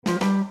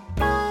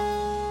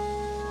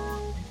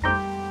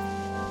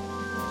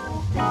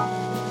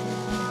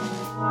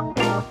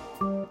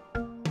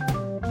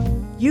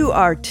You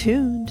are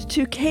tuned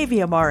to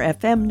KVMR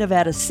FM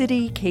Nevada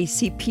City,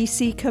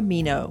 KCPC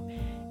Camino.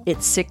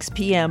 It's 6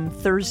 p.m.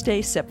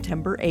 Thursday,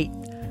 September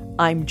 8th.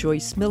 I'm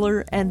Joyce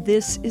Miller, and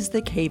this is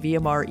the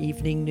KVMR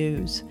Evening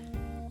News.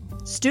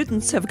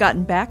 Students have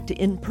gotten back to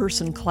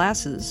in-person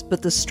classes,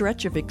 but the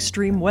stretch of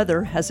extreme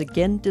weather has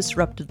again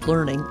disrupted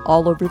learning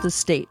all over the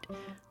state.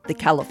 The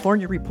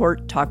California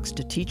Report talks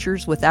to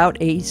teachers without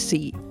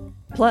AC.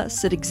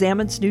 Plus, it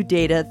examines new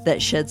data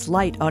that sheds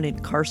light on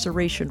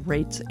incarceration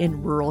rates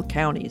in rural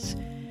counties.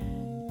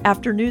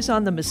 After news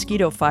on the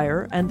mosquito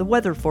fire and the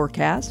weather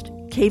forecast,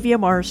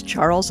 KVMR's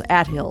Charles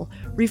Athill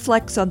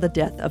reflects on the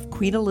death of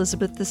Queen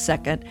Elizabeth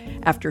II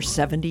after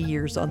 70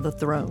 years on the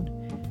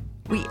throne.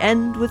 We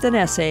end with an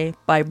essay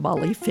by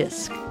Molly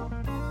Fisk.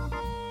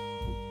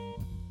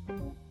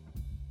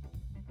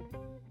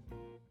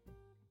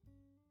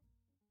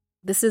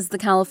 This is the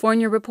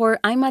California Report.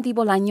 I'm Madi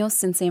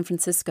Bolaños in San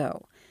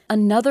Francisco.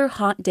 Another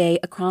hot day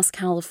across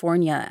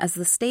California as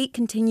the state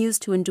continues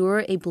to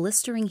endure a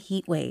blistering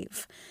heat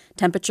wave.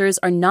 Temperatures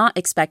are not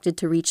expected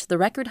to reach the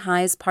record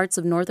highs parts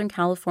of Northern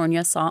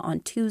California saw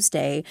on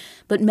Tuesday,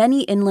 but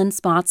many inland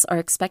spots are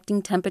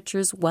expecting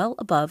temperatures well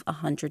above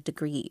 100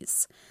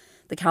 degrees.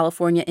 The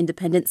California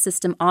Independent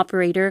System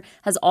Operator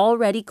has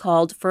already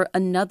called for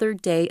another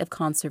day of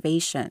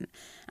conservation,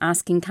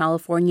 asking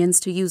Californians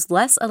to use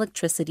less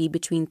electricity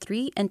between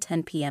 3 and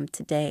 10 p.m.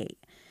 today.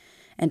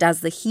 And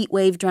as the heat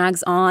wave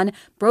drags on,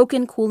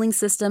 broken cooling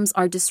systems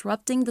are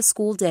disrupting the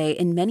school day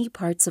in many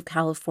parts of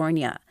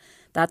California.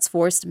 That's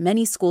forced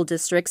many school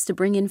districts to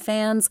bring in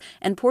fans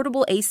and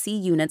portable AC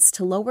units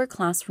to lower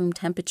classroom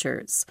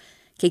temperatures.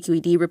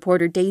 KQED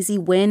reporter Daisy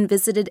Nguyen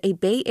visited a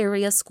Bay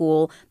Area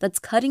school that's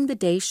cutting the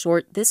day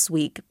short this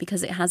week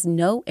because it has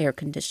no air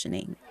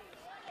conditioning.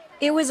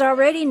 It was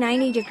already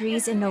 90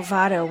 degrees in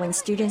Novato when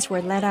students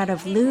were let out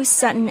of Lou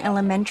Sutton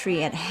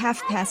Elementary at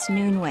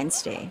 12:30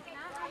 Wednesday.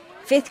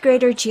 Fifth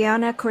grader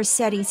Gianna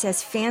Corsetti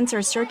says fans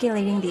are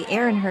circulating the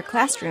air in her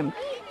classroom,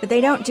 but they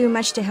don't do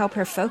much to help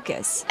her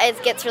focus.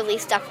 It gets really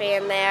stuffy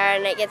in there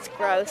and it gets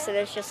gross and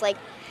it's just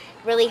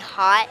really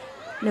hot.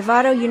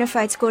 Novato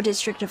Unified School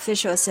District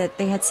officials said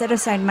they had set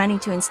aside money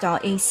to install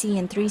AC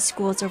in 3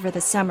 schools over the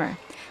summer.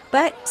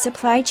 But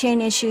supply chain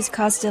issues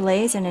caused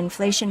delays and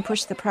inflation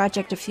pushed the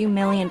project a few $1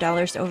 million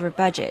over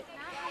budget.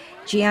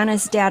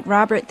 Gianna's dad,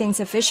 Robert, thinks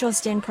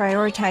officials didn't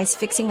prioritize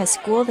fixing a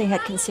school they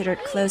had considered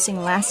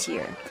closing last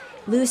year.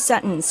 Lou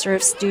Sutton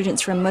serves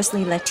students from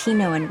mostly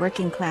Latino and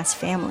working-class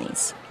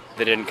families.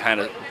 They didn't kind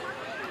of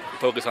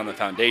focus on the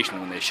foundation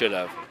when they should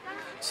have.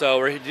 So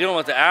we're dealing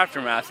with the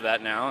aftermath of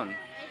that now, and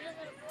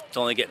it's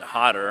only getting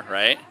hotter,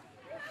 right?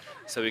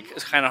 So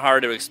it's kind of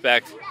hard to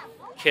expect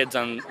kids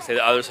on, say,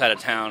 the other side of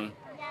town,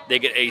 they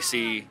get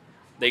AC,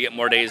 they get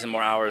more days and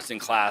more hours in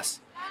class,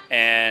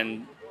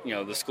 and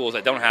the schools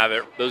that don't have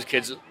it, those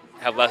kids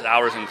have less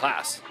hours in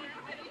class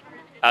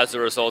as a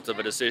result of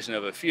a decision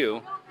of a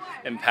few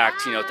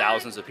impact,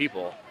 thousands of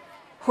people.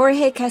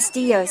 Jorge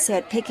Castillo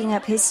said picking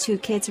up his 2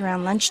 kids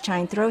around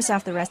lunchtime throws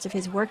off the rest of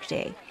his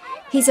workday.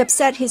 He's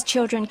upset his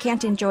children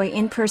can't enjoy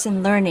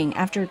in-person learning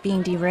after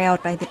being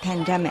derailed by the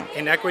pandemic.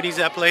 Inequities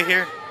at play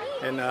here,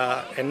 and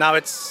now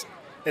it's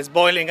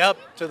boiling up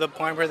to the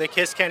point where the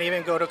kids can't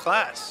even go to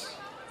class.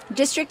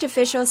 District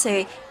officials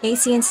say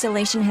AC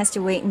installation has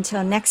to wait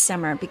until next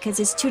summer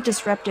because it's too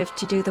disruptive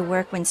to do the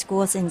work when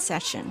school's in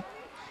session.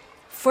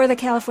 For the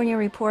California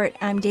Report,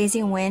 I'm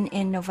Daisy Nguyen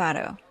in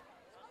Novato.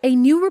 A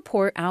new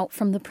report out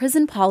from the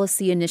Prison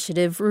Policy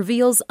Initiative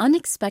reveals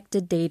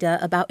unexpected data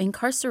about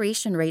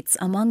incarceration rates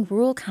among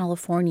rural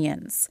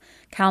Californians.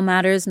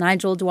 CalMatters'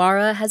 Nigel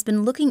Dwara has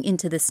been looking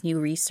into this new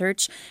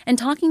research and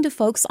talking to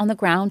folks on the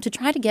ground to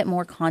try to get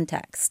more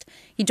context.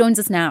 He joins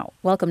us now.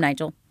 Welcome,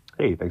 Nigel.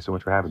 Hey, thanks so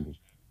much for having me.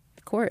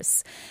 Of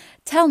course.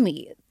 Tell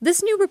me,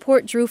 this new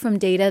report drew from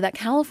data that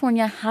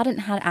California hadn't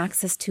had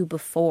access to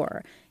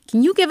before.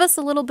 Can you give us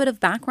a little bit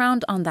of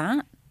background on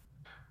that?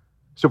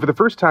 So for the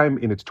first time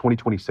in its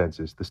 2020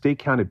 census, the state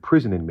counted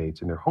prison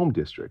inmates in their home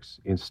districts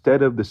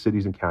instead of the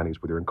cities and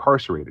counties where they're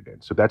incarcerated in.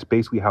 So that's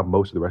basically how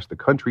most of the rest of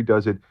the country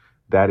does it.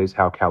 That is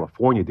how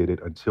California did it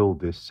until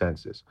this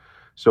census.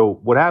 So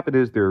what happened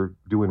is they're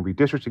doing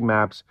redistricting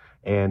maps,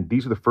 and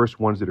these are the first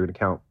ones that are going to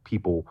count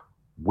people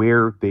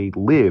where they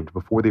lived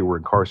before they were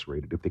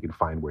incarcerated, if they can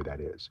find where that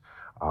is.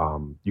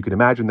 You can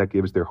imagine that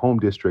gives their home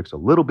districts a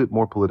little bit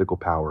more political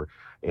power.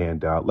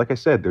 And like I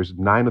said, there's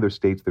 9 other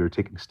states that are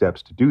taking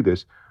steps to do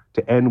this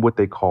to end what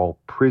they call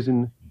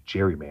prison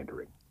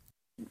gerrymandering.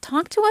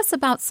 Talk to us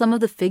about some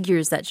of the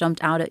figures that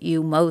jumped out at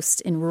you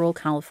most in rural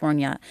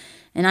California.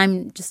 And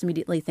I'm just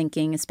immediately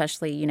thinking,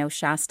 especially,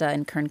 Shasta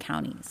and Kern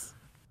counties.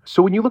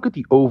 So when you look at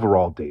the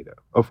overall data,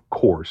 of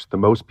course, the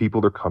most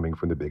people are coming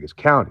from the biggest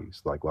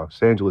counties, like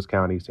Los Angeles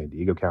County, San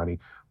Diego County.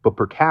 But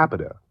per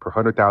capita, per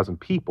 100,000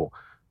 people,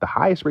 the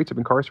highest rates of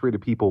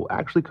incarcerated people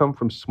actually come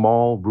from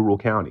small rural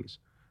counties.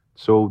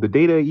 So the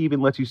data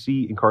even lets you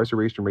see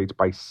incarceration rates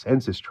by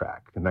census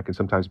tract, and that can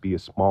sometimes be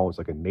as small as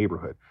like a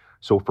neighborhood.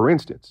 So for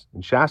instance,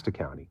 in Shasta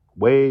County,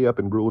 way up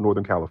in rural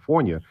Northern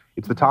California,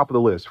 it's the top of the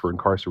list for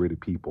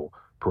incarcerated people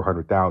per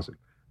 100,000.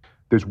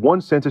 There's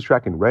one census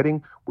tract in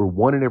Redding where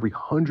 1 in every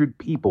 100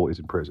 people is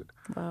in prison.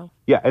 Wow.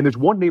 Yeah, and there's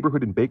one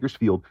neighborhood in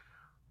Bakersfield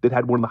that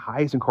had one of the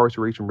highest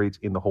incarceration rates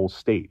in the whole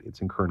state.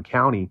 It's in Kern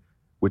County,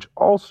 which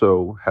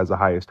also has the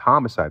highest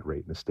homicide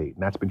rate in the state,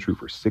 and that's been true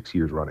for 6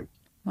 years running.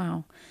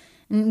 Wow.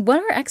 And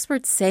what are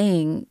experts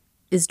saying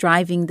is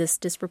driving this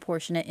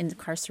disproportionate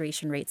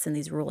incarceration rates in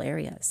these rural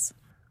areas?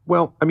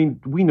 Well, I mean,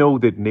 we know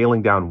that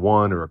nailing down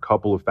one or a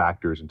couple of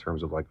factors in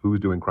terms of like who's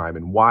doing crime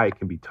and why it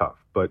can be tough.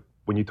 But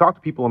when you talk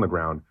to people on the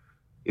ground,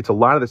 it's a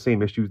lot of the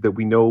same issues that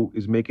we know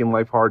is making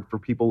life hard for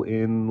people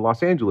in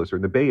Los Angeles or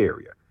in the Bay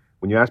Area.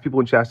 When you ask people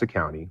in Shasta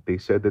County, they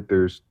said that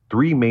there's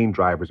 3 main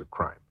drivers of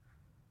crime.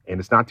 And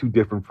it's not too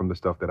different from the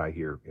stuff that I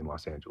hear in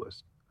Los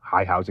Angeles.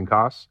 High housing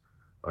costs,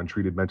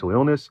 untreated mental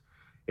illness,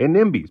 and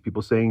NIMBYs,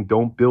 people saying,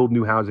 don't build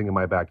new housing in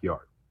my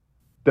backyard.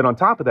 Then on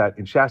top of that,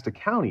 in Shasta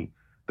County,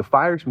 the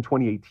fires from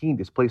 2018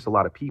 displaced a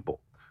lot of people.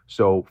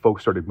 So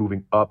folks started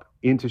moving up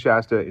into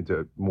Shasta,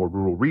 into more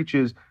rural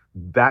reaches.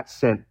 That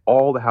sent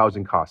all the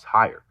housing costs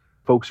higher.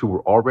 Folks who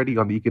were already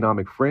on the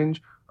economic fringe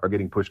are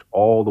getting pushed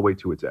all the way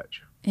to its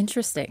edge.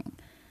 Interesting.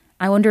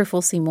 I wonder if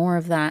we'll see more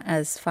of that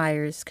as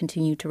fires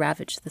continue to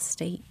ravage the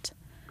state.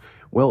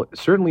 Well,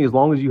 certainly as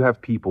long as you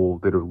have people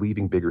that are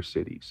leaving bigger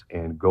cities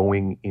and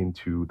going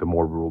into the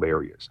more rural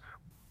areas.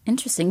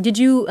 Interesting. Did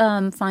you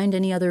find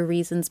any other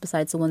reasons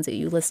besides the ones that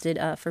you listed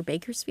for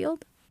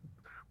Bakersfield?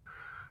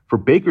 For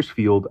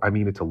Bakersfield, I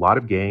mean, it's a lot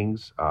of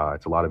gangs,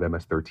 it's a lot of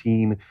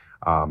MS-13,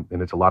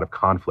 and it's a lot of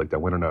conflict. I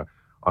went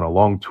on a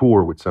long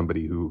tour with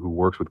somebody who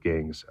works with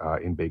gangs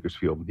in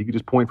Bakersfield. He could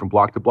just point from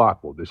block to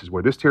block. Well, this is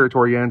where this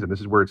territory ends and this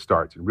is where it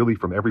starts. And really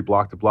from every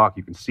block to block,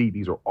 you can see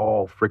these are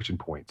all friction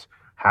points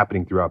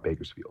happening throughout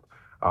Bakersfield.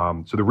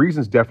 So the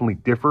reasons definitely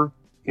differ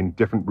in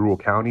different rural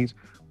counties,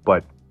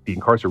 but the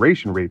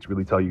incarceration rates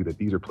really tell you that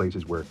these are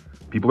places where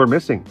people are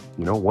missing.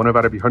 1 out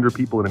of every 100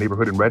 people in a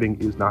neighborhood in Redding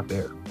is not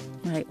there.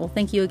 All right. Well,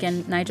 thank you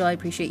again, Nigel. I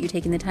appreciate you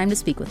taking the time to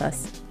speak with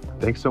us.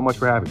 Thanks so much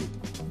for having me.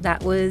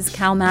 That was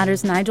Cal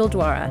Matters' Nigel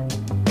Dwara.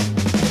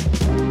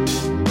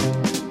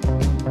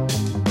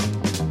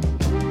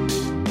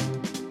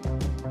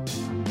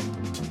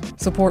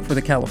 Support for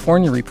the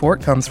California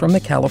Report comes from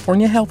the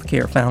California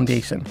Healthcare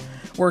Foundation,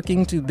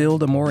 working to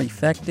build a more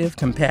effective,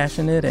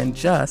 compassionate, and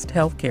just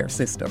healthcare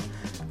system.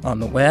 On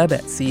the web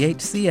at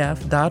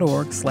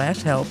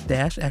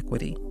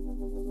chcf.org/health-equity.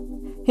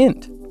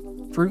 Hint: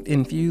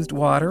 fruit-infused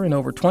water in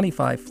over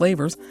 25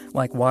 flavors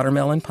like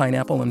watermelon,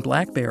 pineapple, and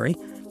blackberry.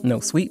 No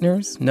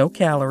sweeteners, no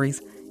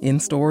calories, in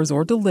stores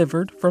or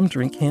delivered from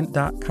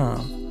drinkhint.com.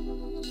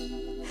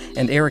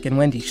 And Eric and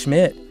Wendy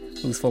Schmidt,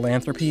 whose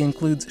philanthropy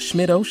includes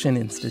Schmidt Ocean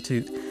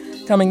Institute.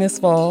 Coming this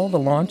fall, the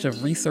launch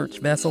of research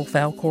vessel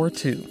Falkor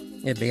 2,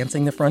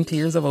 advancing the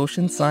frontiers of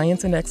ocean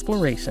science and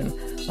exploration,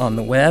 on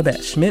the web at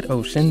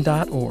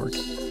schmidtocean.org.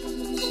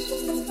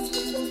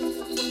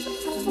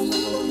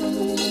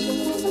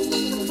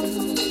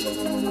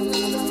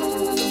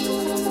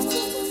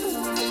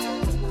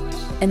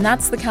 And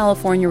that's the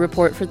California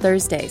Report for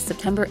Thursday,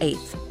 September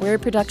 8th. We're a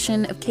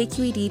production of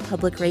KQED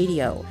Public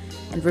Radio.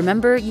 And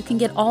remember, you can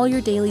get all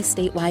your daily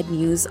statewide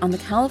news on the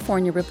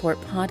California Report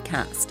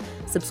podcast.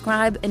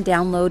 Subscribe and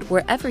download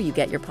wherever you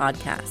get your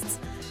podcasts.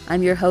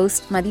 I'm your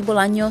host, Madi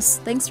Bolaños.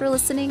 Thanks for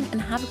listening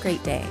and have a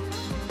great day.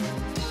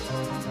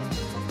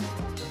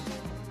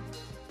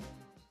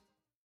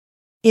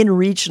 In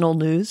regional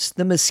news,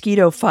 the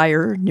mosquito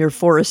fire near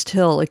Forest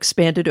Hill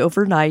expanded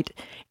overnight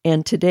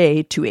and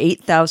today to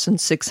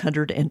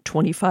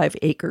 8,625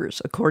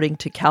 acres, according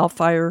to CAL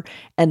FIRE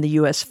and the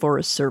U.S.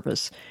 Forest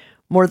Service.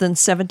 More than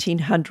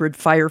 1,700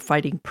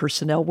 firefighting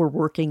personnel were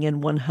working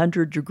in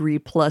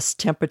 100-degree-plus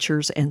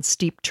temperatures and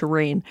steep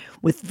terrain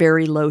with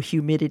very low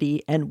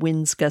humidity and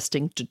winds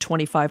gusting to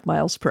 25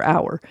 miles per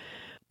hour.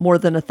 More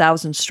than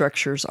 1,000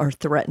 structures are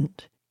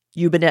threatened.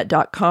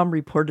 Ubinet.com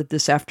reported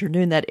this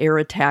afternoon that Air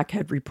Attack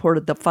had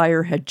reported the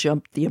fire had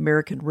jumped the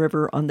American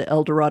River on the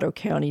El Dorado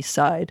County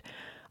side.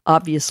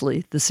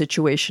 Obviously, the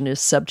situation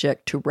is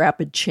subject to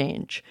rapid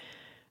change.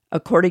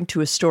 According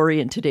to a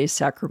story in today's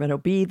Sacramento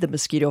Bee, the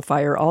mosquito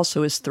fire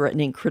also is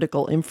threatening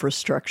critical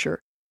infrastructure.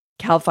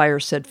 CAL FIRE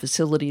said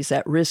facilities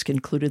at risk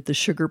included the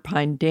Sugar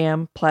Pine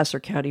Dam, Placer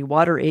County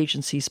Water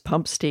Agency's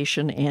pump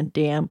station and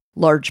dam,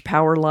 large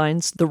power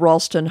lines, the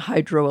Ralston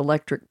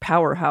Hydroelectric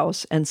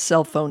Powerhouse, and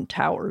cell phone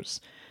towers.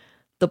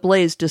 The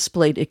blaze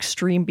displayed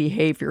extreme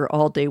behavior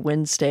all day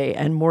Wednesday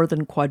and more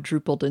than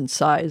quadrupled in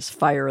size,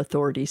 fire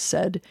authorities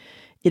said.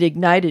 It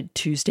ignited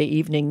Tuesday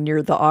evening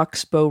near the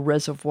Oxbow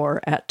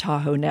Reservoir at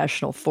Tahoe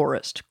National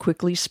Forest,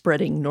 quickly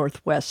spreading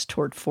northwest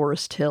toward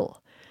Forest Hill.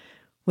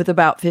 With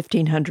about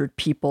 1,500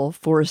 people,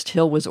 Forest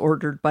Hill was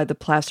ordered by the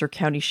Placer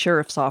County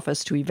Sheriff's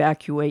Office to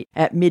evacuate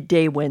at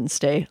midday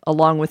Wednesday,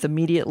 along with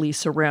immediately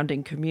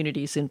surrounding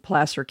communities in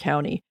Placer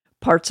County.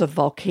 Parts of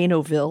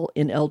Volcanoville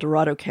in El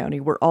Dorado County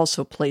were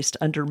also placed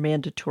under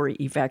mandatory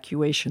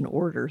evacuation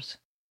orders.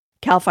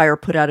 CAL FIRE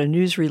put out a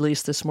news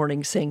release this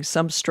morning saying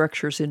some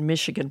structures in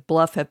Michigan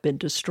Bluff have been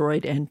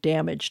destroyed and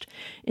damaged.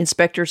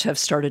 Inspectors have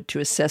started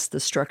to assess the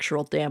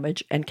structural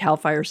damage, and CAL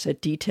FIRE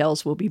said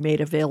details will be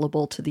made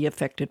available to the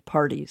affected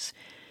parties.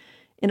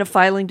 In a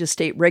filing to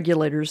state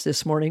regulators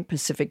this morning,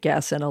 Pacific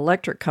Gas and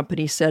Electric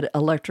Company said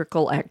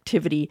electrical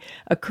activity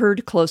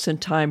occurred close in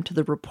time to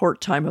the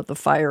report time of the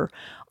fire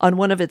on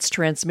one of its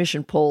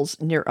transmission poles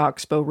near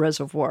Oxbow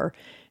Reservoir.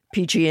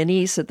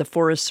 PG&E said the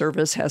Forest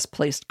Service has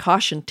placed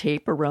caution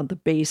tape around the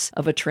base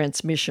of a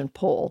transmission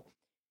pole.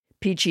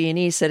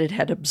 PG&E said it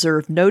had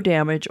observed no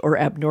damage or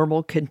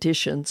abnormal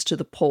conditions to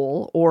the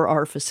pole or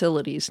our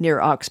facilities near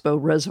Oxbow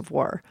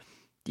Reservoir.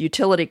 The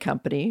utility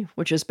company,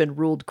 which has been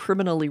ruled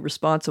criminally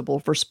responsible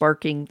for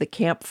sparking the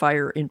Camp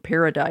Fire in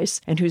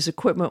Paradise and whose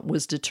equipment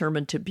was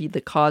determined to be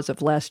the cause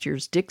of last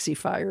year's Dixie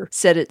Fire,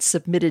 said it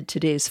submitted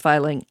today's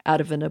filing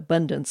out of an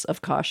abundance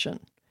of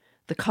caution.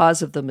 The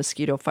cause of the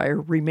mosquito fire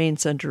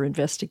remains under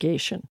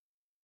investigation.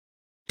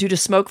 Due to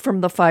smoke from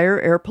the fire,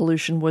 air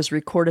pollution was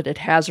recorded at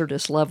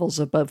hazardous levels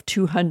above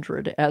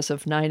 200 as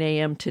of 9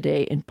 a.m.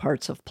 today in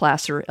parts of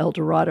Placer, El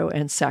Dorado,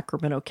 and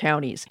Sacramento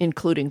counties,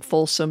 including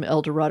Folsom,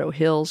 El Dorado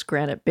Hills,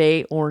 Granite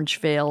Bay,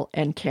 Orangevale,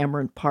 and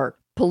Cameron Park.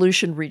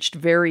 Pollution reached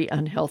very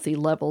unhealthy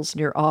levels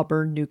near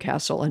Auburn,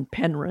 Newcastle, and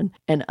Penryn,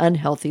 and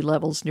unhealthy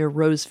levels near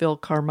Roseville,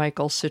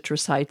 Carmichael,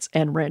 Citrus Heights,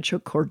 and Rancho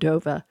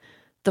Cordova.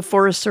 The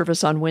Forest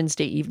Service on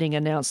Wednesday evening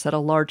announced that a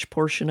large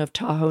portion of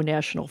Tahoe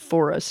National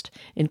Forest,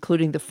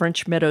 including the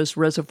French Meadows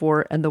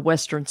Reservoir and the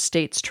Western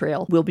States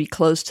Trail, will be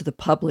closed to the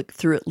public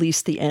through at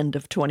least the end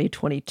of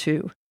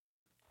 2022.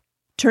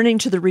 Turning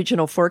to the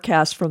regional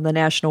forecast from the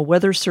National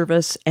Weather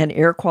Service and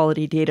air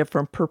quality data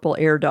from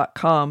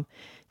purpleair.com,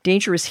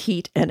 dangerous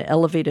heat and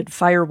elevated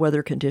fire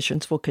weather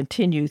conditions will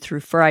continue through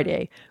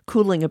Friday,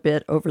 cooling a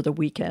bit over the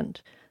weekend.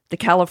 The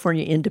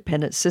California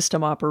Independent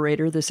System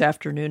Operator this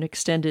afternoon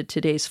extended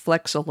today's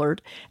flex alert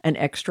an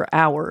extra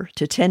hour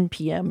to 10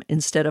 p.m.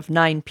 instead of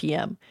 9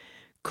 p.m.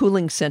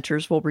 Cooling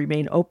centers will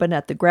remain open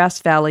at the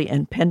Grass Valley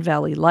and Penn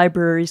Valley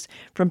libraries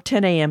from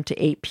 10 a.m.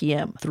 to 8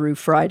 p.m. through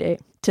Friday.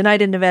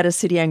 Tonight in Nevada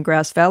City and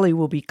Grass Valley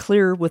will be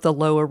clear with a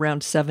low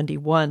around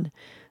 71.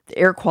 The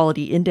air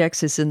quality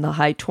index is in the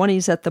high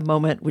 20s at the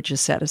moment, which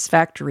is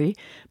satisfactory,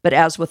 but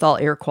as with all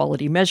air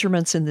quality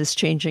measurements in this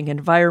changing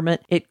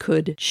environment, it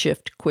could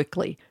shift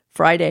quickly.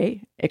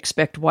 Friday,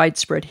 expect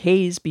widespread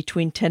haze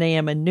between 10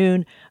 a.m. and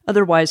noon.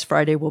 Otherwise,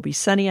 Friday will be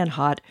sunny and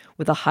hot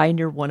with a high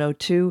near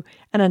 102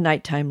 and a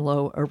nighttime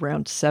low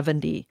around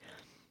 70.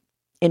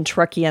 In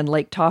Truckee and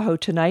Lake Tahoe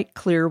tonight,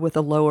 clear with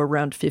a low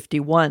around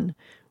 51.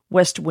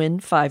 West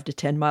wind 5 to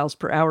 10 miles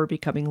per hour,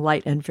 becoming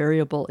light and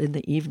variable in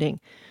the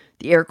evening.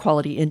 The air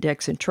quality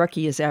index in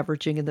Truckee is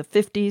averaging in the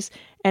 50s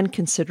and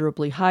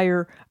considerably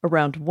higher,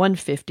 around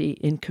 150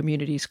 in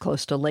communities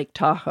close to Lake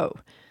Tahoe.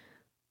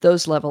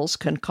 Those levels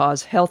can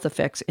cause health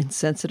effects in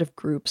sensitive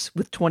groups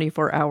with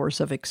 24 hours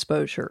of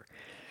exposure.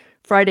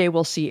 Friday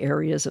will see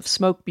areas of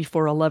smoke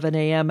before 11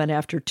 a.m. and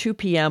after 2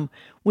 p.m.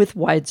 with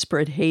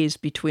widespread haze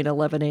between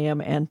 11 a.m.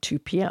 and 2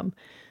 p.m.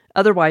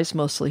 Otherwise,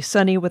 mostly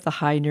sunny with a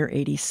high near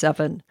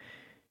 87.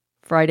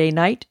 Friday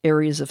night,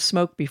 areas of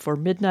smoke before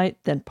midnight,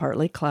 then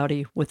partly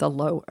cloudy with a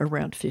low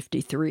around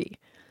 53.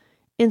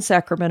 In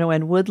Sacramento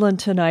and Woodland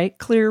tonight,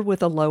 clear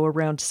with a low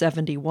around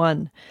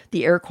 71.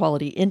 The air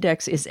quality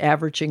index is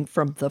averaging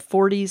from the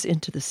 40s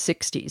into the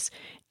 60s.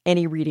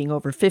 Any reading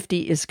over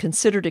 50 is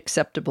considered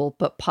acceptable,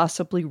 but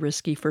possibly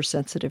risky for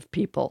sensitive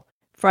people.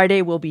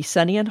 Friday will be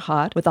sunny and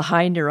hot with a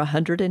high near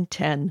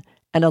 110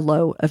 and a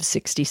low of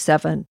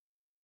 67.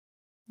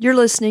 You're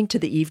listening to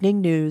the evening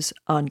news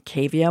on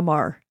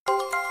KVMR.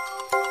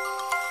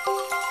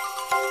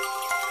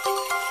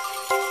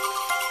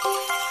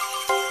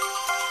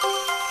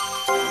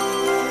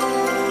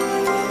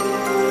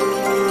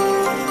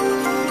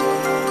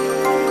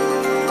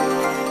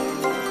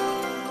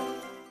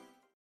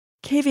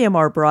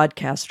 KVMR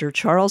broadcaster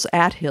Charles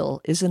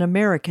Athill is an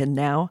American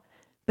now,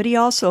 but he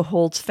also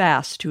holds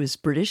fast to his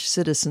British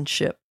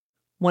citizenship.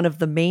 One of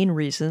the main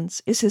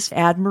reasons is his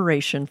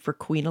admiration for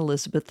Queen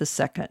Elizabeth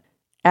II.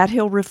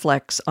 Athill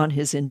reflects on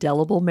his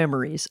indelible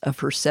memories of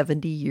her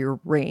 70-year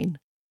reign.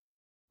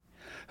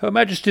 Her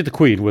Majesty the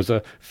Queen was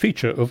a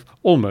feature of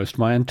almost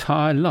my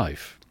entire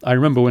life. I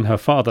remember when her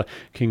father,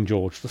 King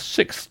George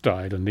VI,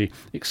 died, and the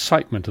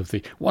excitement of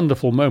the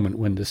wonderful moment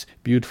when this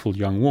beautiful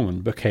young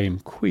woman became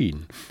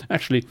Queen.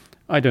 Actually,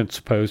 I don't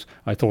suppose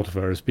I thought of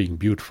her as being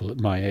beautiful at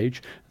my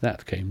age.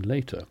 That came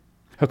later.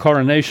 Her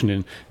coronation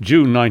in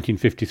June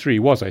 1953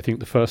 was, I think,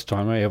 the first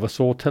time I ever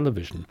saw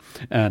television.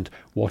 And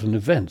what an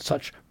event,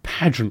 such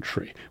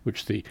pageantry,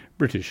 which the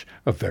British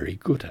are very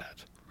good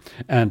at.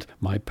 And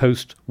my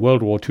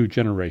post-World War II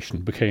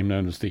generation became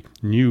known as the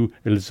New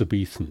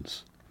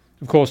Elizabethans.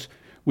 Of course,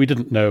 we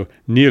didn't know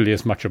nearly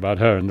as much about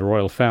her and the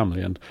royal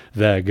family and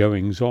their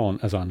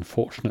goings-on as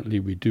unfortunately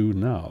we do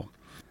now.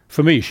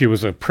 For me, she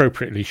was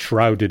appropriately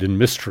shrouded in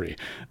mystery,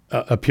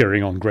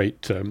 appearing on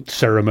great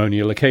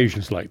ceremonial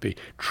occasions like the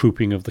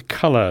Trooping of the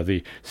Colour,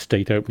 the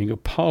state opening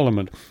of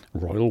Parliament,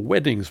 royal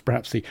weddings,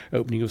 perhaps the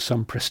opening of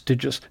some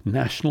prestigious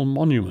national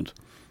monument.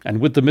 And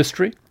with the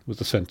mystery was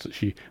the sense that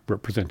she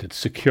represented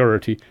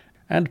security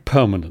and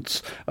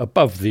permanence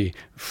above the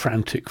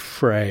frantic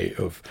fray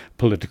of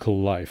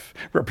political life,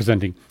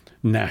 representing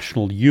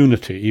national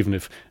unity, even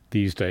if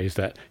these days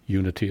that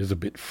unity is a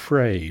bit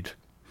frayed.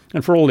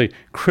 And for all the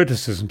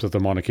criticisms of the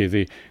monarchy,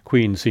 the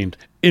Queen seemed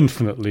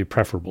infinitely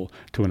preferable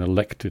to an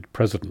elected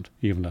president,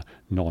 even a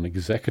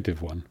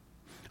non-executive one.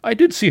 I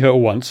did see her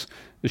once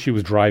as she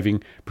was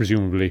driving,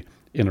 presumably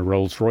in a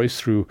Rolls-Royce,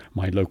 through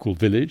my local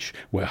village,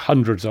 where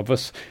hundreds of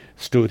us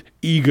stood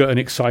eager and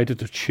excited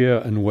to cheer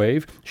and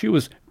wave. She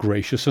was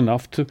gracious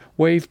enough to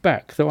wave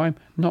back, though I'm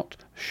not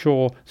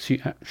sure she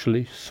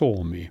actually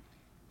saw me.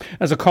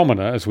 As a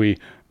commoner, as we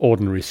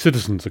ordinary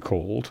citizens are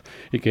called,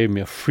 it gave me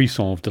a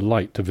frisson of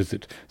delight to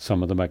visit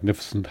some of the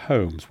magnificent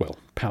homes, well,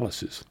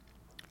 palaces.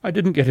 I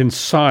didn't get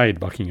inside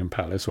Buckingham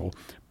Palace, or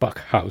Buck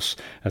House,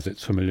 as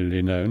it's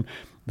familiarly known,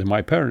 though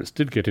my parents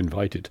did get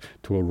invited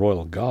to a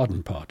royal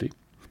garden party.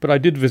 But I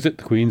did visit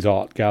the Queen's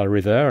Art Gallery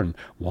there and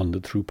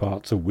wandered through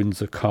parts of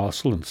Windsor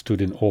Castle and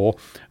stood in awe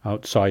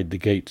outside the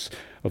gates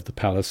of the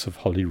Palace of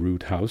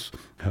Holyrood House,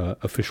 her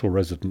official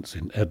residence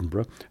in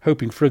Edinburgh,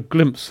 hoping for a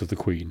glimpse of the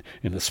Queen,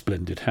 in a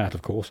splendid hat,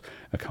 of course,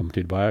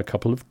 accompanied by a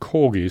couple of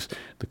corgis,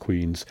 the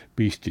Queen's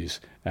beasties,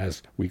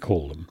 as we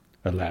call them.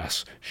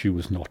 Alas, she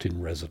was not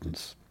in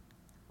residence.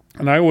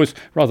 And I always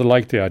rather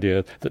liked the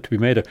idea that to be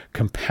made a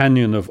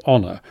Companion of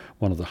Honour,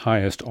 one of the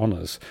highest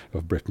honours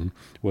of Britain,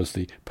 was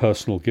the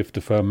personal gift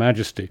of Her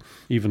Majesty,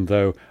 even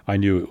though I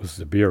knew it was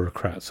the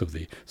bureaucrats of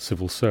the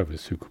civil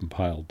service who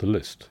compiled the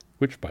list,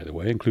 which, by the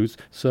way, includes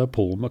Sir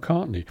Paul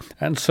McCartney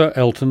and Sir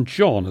Elton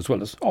John, as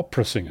well as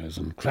opera singers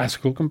and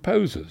classical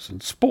composers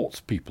and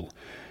sports people.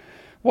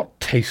 What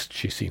taste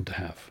she seemed to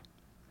have.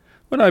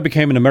 When I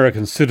became an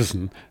American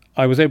citizen,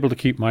 I was able to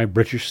keep my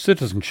British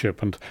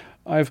citizenship, and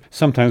I've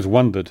sometimes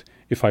wondered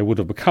if I would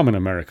have become an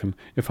American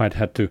if I'd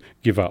had to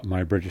give up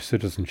my British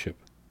citizenship.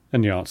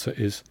 And the answer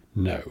is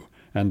no.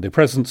 And the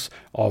presence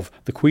of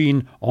the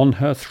Queen on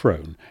her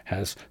throne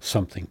has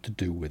something to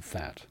do with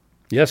that.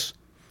 Yes,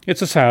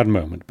 it's a sad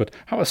moment, but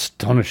how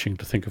astonishing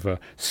to think of her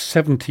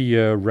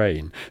 70-year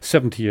reign,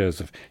 70 years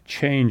of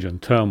change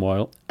and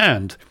turmoil,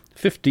 and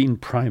 15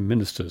 prime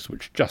ministers,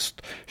 which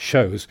just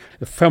shows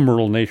the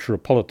ephemeral nature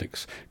of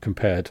politics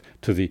compared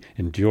to the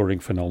enduring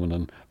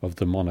phenomenon of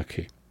the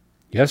monarchy.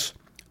 Yes,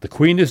 the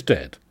Queen is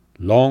dead.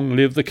 Long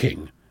live the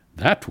King.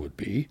 That would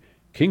be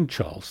King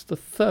Charles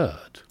III.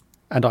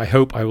 And I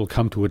hope I will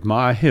come to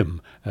admire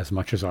him as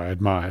much as I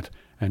admired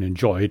and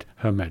enjoyed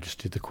Her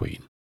Majesty the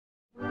Queen.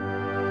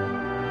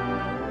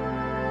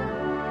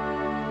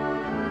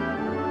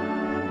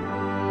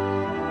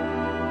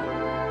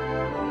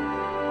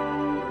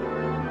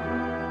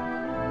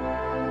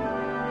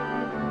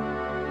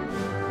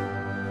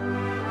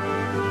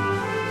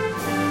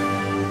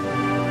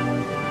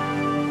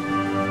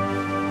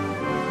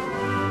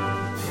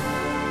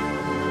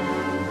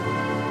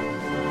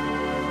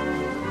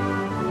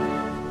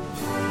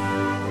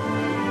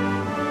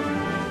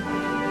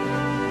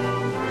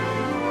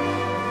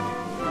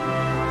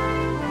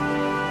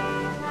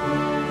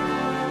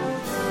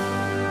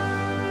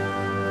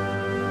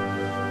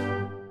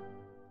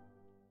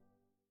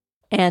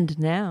 And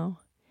now,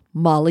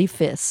 Molly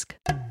Fisk.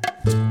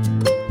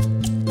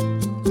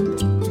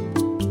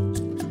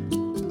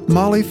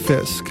 Molly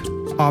Fisk,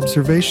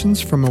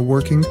 Observations from a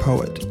Working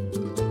Poet.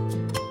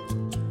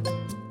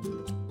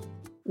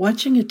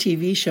 Watching a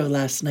TV show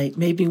last night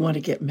made me want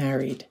to get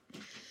married.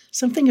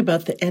 Something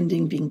about the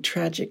ending being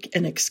tragic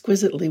and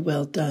exquisitely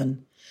well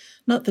done.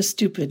 Not the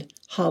stupid,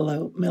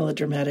 hollow,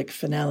 melodramatic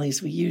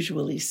finales we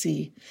usually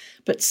see,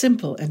 but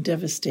simple and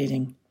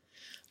devastating.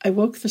 I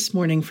woke this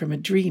morning from a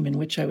dream in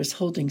which I was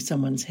holding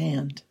someone's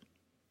hand.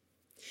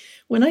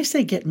 When I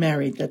say get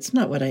married, that's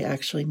not what I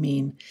actually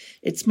mean.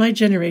 It's my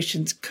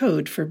generation's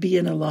code for be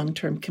in a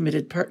long-term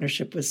committed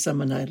partnership with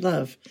someone I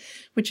love,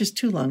 which is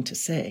too long to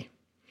say.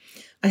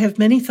 I have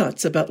many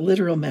thoughts about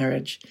literal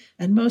marriage,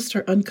 and most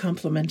are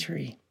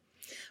uncomplimentary.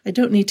 I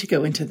don't need to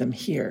go into them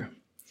here.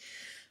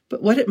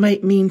 But what it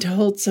might mean to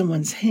hold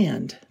someone's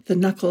hand, the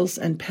knuckles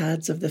and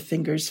pads of the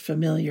fingers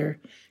familiar,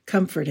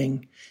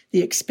 comforting,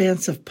 the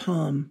expansive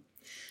palm,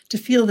 to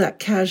feel that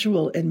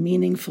casual and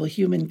meaningful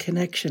human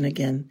connection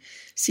again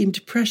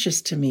seemed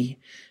precious to me,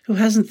 who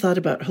hasn't thought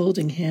about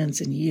holding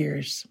hands in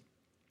years.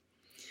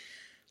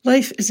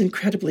 Life is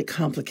incredibly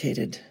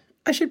complicated.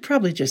 I should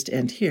probably just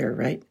end here,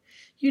 right?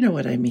 You know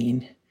what I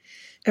mean.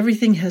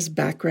 Everything has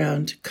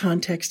background,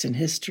 context, and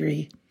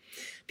history.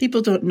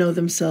 People don't know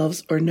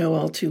themselves or know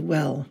all too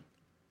well.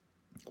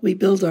 We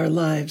build our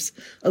lives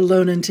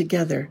alone and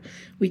together.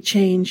 We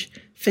change,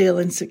 fail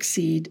and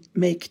succeed,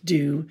 make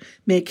do,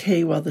 make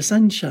hay while the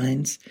sun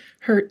shines,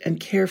 hurt and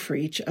care for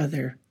each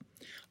other.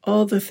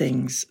 All the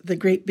things, the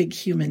great big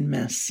human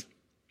mess.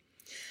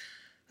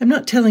 I'm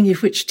not telling you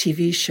which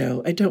TV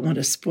show, I don't want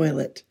to spoil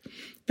it.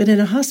 But in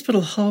a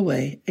hospital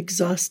hallway,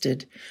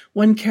 exhausted,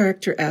 one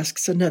character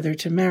asks another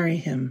to marry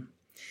him.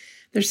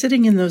 They're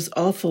sitting in those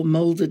awful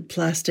molded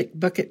plastic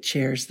bucket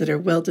chairs that are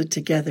welded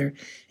together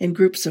in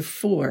groups of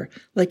 4,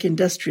 like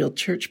industrial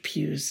church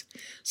pews,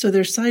 so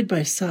they're side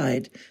by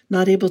side,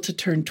 not able to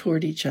turn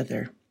toward each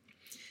other.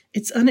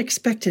 It's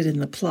unexpected in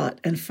the plot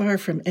and far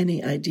from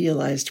any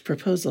idealized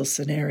proposal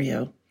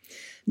scenario.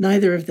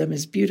 Neither of them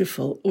is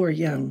beautiful or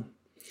young.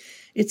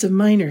 It's a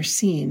minor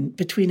scene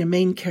between a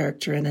main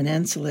character and an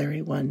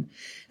ancillary one,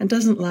 and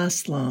doesn't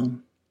last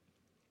long.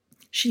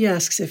 She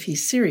asks if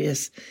he's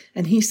serious,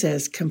 and he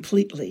says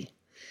completely.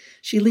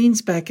 She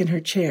leans back in her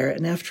chair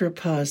and after a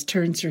pause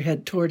turns her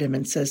head toward him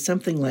and says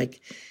something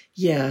like,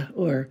 yeah,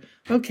 or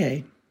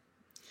okay.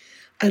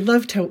 I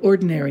loved how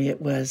ordinary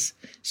it was,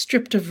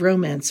 stripped of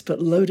romance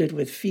but loaded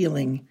with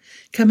feeling,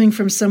 coming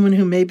from someone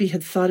who maybe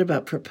had thought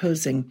about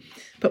proposing,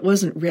 but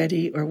wasn't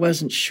ready or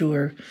wasn't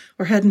sure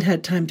or hadn't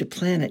had time to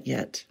plan it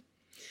yet.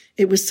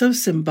 It was so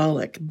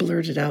symbolic,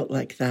 blurted out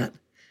like that,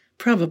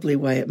 probably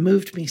why it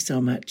moved me so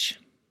much.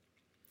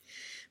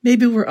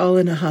 Maybe we're all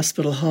in a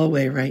hospital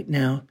hallway right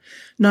now,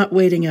 not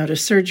waiting out a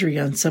surgery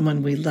on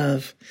someone we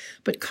love,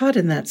 but caught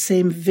in that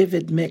same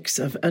vivid mix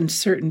of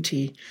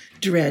uncertainty,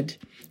 dread,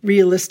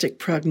 realistic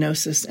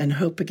prognosis, and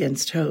hope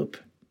against hope.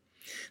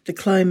 The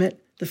climate,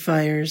 the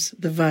fires,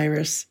 the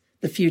virus,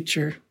 the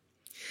future.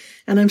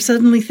 And I'm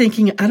suddenly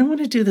thinking, I don't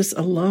want to do this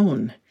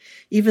alone,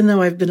 even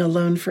though I've been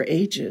alone for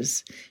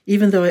ages,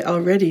 even though I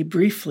already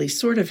briefly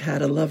sort of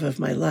had a love of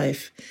my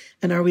life.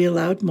 And are we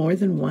allowed more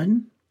than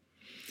one?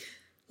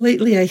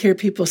 Lately, I hear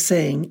people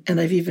saying, and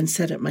I've even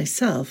said it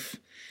myself,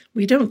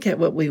 we don't get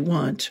what we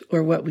want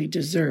or what we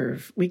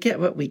deserve. We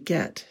get what we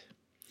get.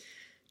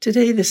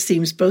 Today, this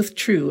seems both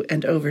true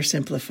and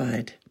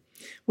oversimplified.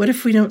 What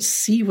if we don't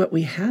see what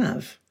we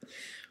have?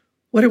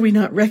 What are we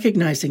not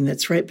recognizing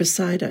that's right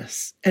beside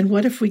us? And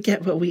what if we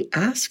get what we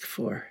ask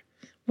for?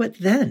 What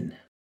then?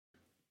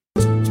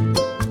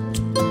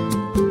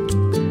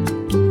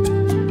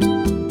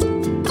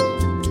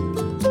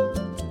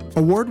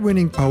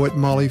 Award-winning poet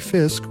Molly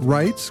Fisk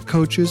writes,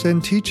 coaches,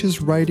 and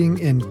teaches writing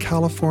in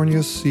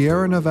California's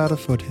Sierra Nevada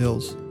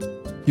foothills.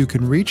 You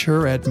can reach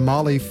her at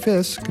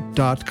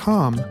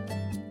mollyfisk.com.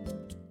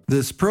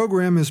 This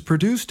program is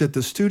produced at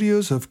the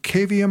studios of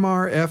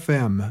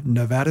KVMR-FM,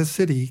 Nevada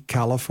City,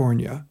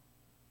 California.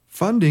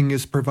 Funding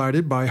is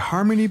provided by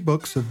Harmony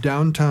Books of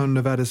downtown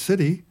Nevada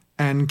City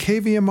and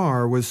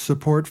KVMR with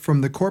support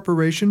from the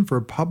Corporation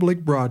for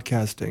Public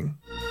Broadcasting.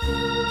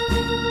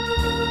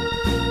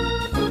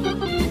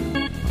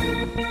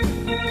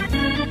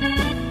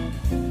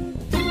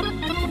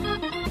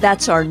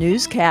 That's our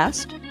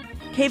newscast.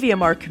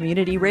 KVMR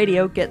Community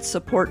Radio gets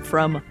support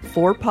from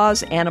Four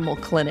Paws Animal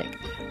Clinic.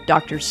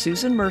 Dr.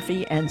 Susan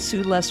Murphy and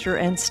Sue Lester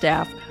and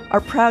staff are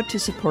proud to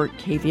support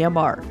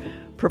KVMR,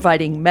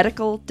 providing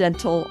medical,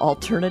 dental,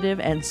 alternative,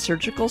 and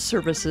surgical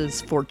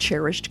services for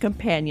cherished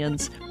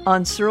companions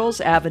on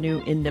Searles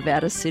Avenue in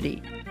Nevada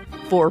City.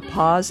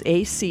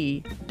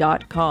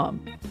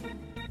 FourPawsAC.com.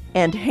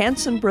 And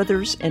Hanson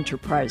Brothers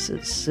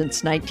Enterprises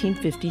since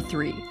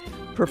 1953.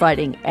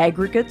 Providing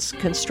aggregates,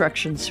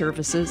 construction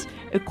services,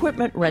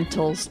 equipment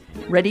rentals,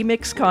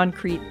 ready-mix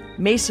concrete,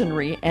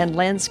 masonry, and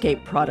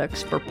landscape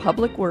products for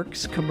public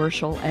works,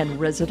 commercial, and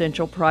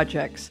residential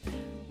projects.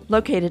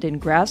 Located in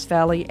Grass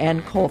Valley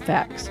and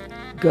Colfax.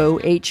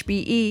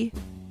 GoHBE.com.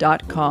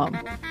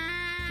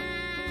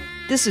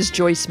 This is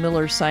Joyce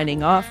Miller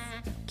signing off.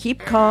 Keep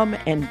calm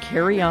and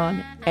carry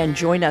on, and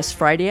join us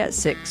Friday at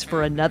 6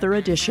 for another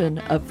edition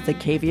of the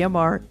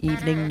KVMR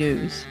Evening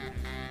News.